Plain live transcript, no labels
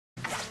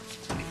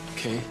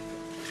Okay.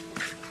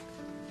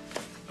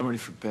 I'm ready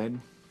for bed.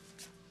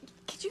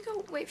 Could you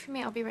go wait for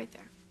me? I'll be right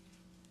there.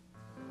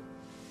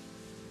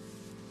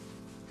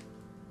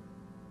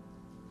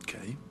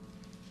 Okay.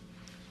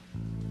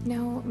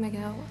 No,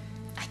 Miguel,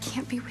 I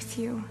can't be with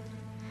you.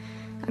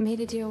 I made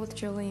a deal with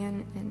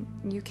Julian,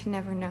 and you can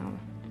never know.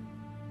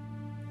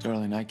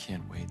 Darling, I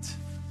can't wait.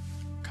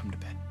 Come to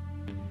bed.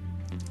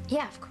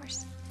 Yeah, of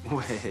course.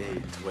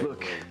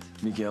 Look,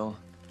 Miguel,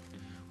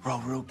 we're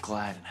all real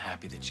glad and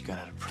happy that you got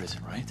out of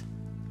prison, right?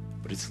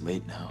 But it's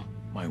late now.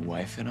 My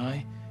wife and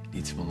I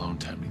need some alone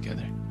time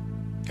together.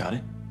 Got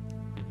it?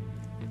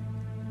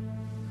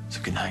 So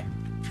good night.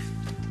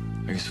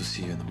 I guess we'll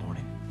see you in the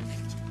morning.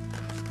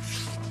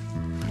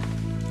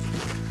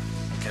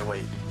 Okay,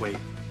 wait.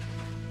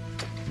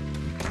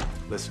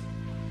 Listen.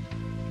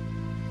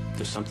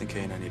 There's something,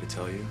 Kane, I need to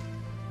tell you.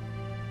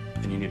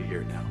 And you need to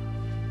hear it now.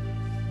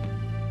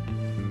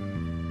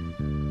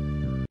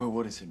 Well,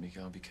 what is it,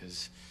 Miguel?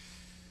 Because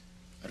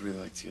I'd really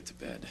like to get to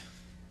bed.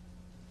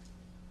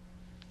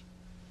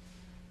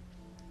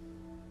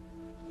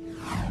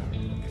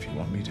 If you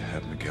want me to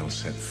have Miguel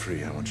set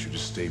free, I want you to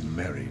stay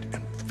married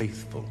and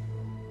faithful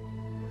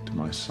to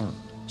my son,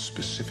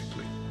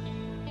 specifically.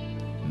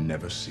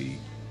 Never see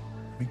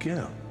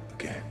Miguel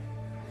again.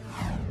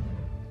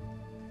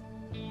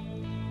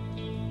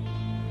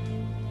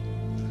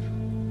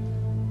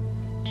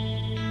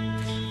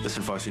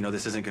 Listen, Fox, you know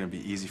this isn't going to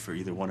be easy for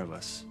either one of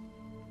us.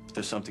 But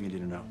there's something you need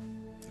to know.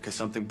 Okay,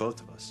 something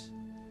both of us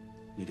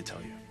need to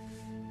tell you.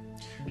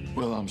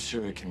 Well, I'm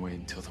sure it can wait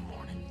until the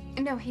morning.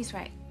 No, he's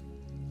right.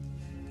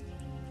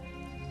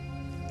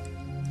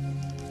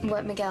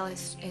 What Miguel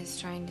is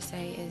trying to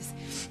say is,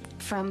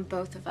 from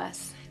both of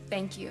us,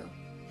 thank you.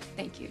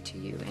 Thank you to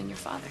you and your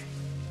father.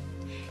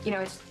 You know,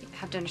 you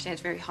have to understand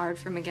it's very hard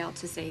for Miguel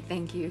to say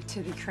thank you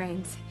to the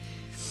Cranes.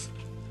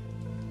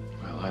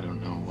 Well, I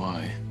don't know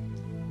why.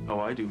 Oh,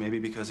 I do. Maybe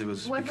because it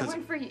was If it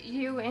weren't for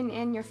you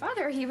and your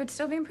father, he would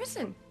still be in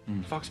prison.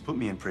 Fox put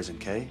me in prison,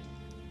 Kay.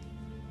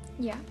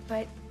 Yeah,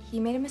 but he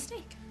made a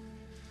mistake.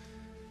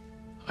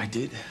 I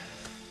did.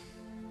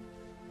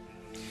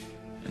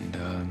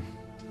 And,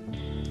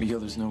 Miguel,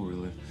 there's no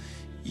real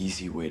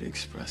easy way to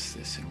express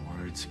this in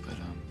words, but,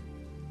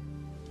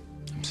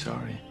 I'm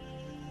sorry.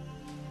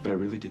 But I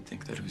really did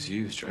think that it was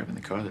you who's driving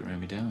the car that ran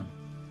me down.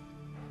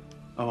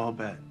 Oh, I'll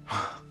bet.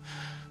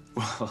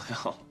 Well,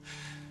 hell,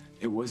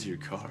 it was your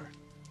car.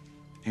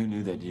 Who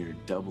knew that your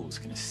double was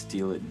gonna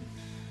steal it and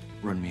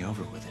run me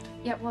over with it?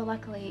 Yeah, well,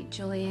 luckily,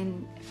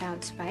 Julian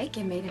found Spike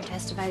and made him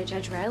testify to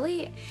Judge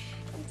Riley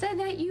and said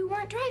that you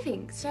weren't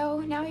driving. So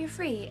now you're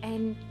free,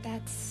 and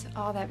that's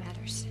all that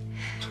matters.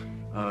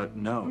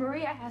 No.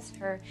 Maria has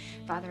her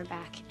father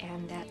back,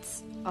 and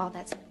that's all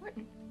that's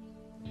important.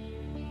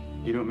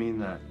 You don't mean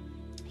that.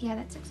 Yeah,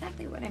 that's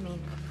exactly what I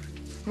mean.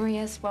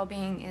 Maria's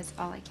well-being is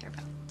all I care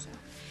about, so.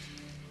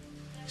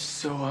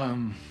 So,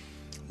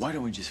 why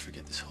don't we just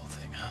forget this whole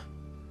thing, huh?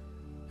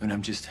 I mean,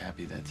 I'm just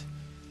happy that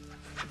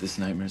this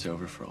nightmare's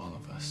over for all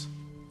of us.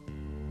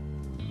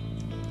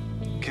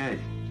 Kay.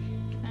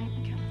 Good night,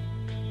 Miguel.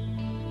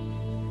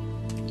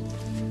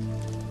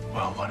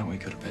 Well, why don't we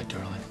go to bed,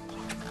 darling?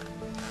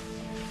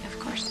 Of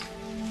course.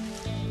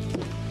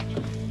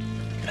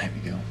 Good night,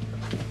 Miguel.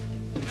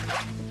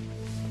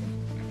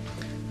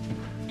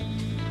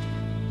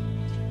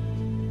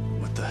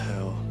 What the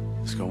hell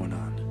is going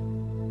on?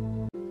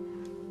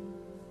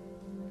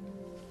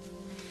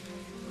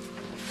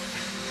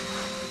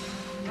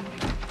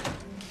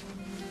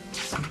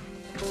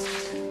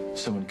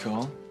 Someone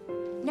call?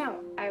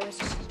 No, I was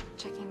just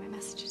checking my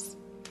messages.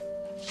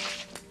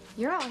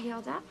 You're all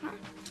healed up, huh?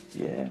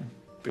 Yeah,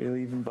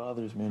 barely even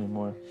bothers me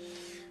anymore.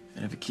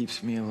 And if it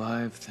keeps me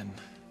alive, then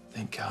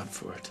thank God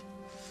for it.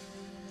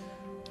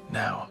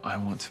 Now, I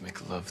want to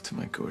make love to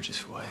my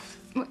gorgeous wife.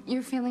 What,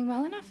 you're feeling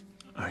well enough?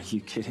 Are you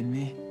kidding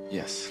me?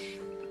 Yes.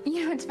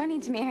 You know, it's funny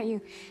to me how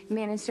you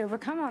managed to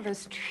overcome all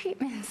those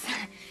treatments.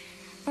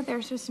 But they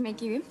were supposed to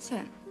make you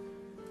innocent.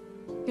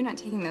 You're not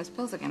taking those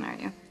pills again, are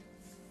you?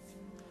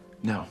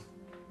 No.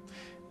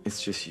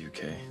 It's just you,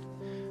 Kay.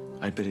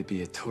 I bet it'd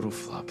be a total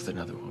flop with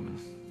another woman.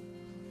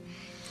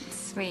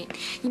 Sweet.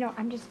 You know,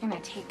 I'm just gonna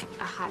take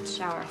a hot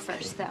shower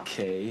first, though.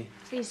 Kay.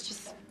 Please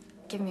just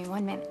give me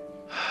 1 minute.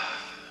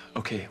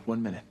 Okay,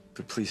 1 minute.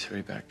 But please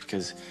hurry back,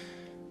 because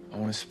I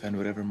want to spend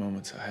whatever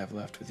moments I have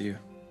left with you.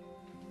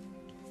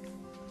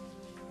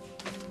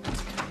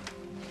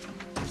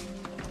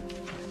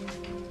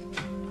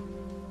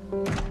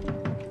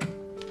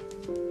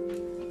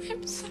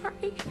 I'm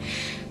sorry.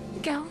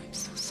 Miguel, I'm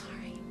sorry.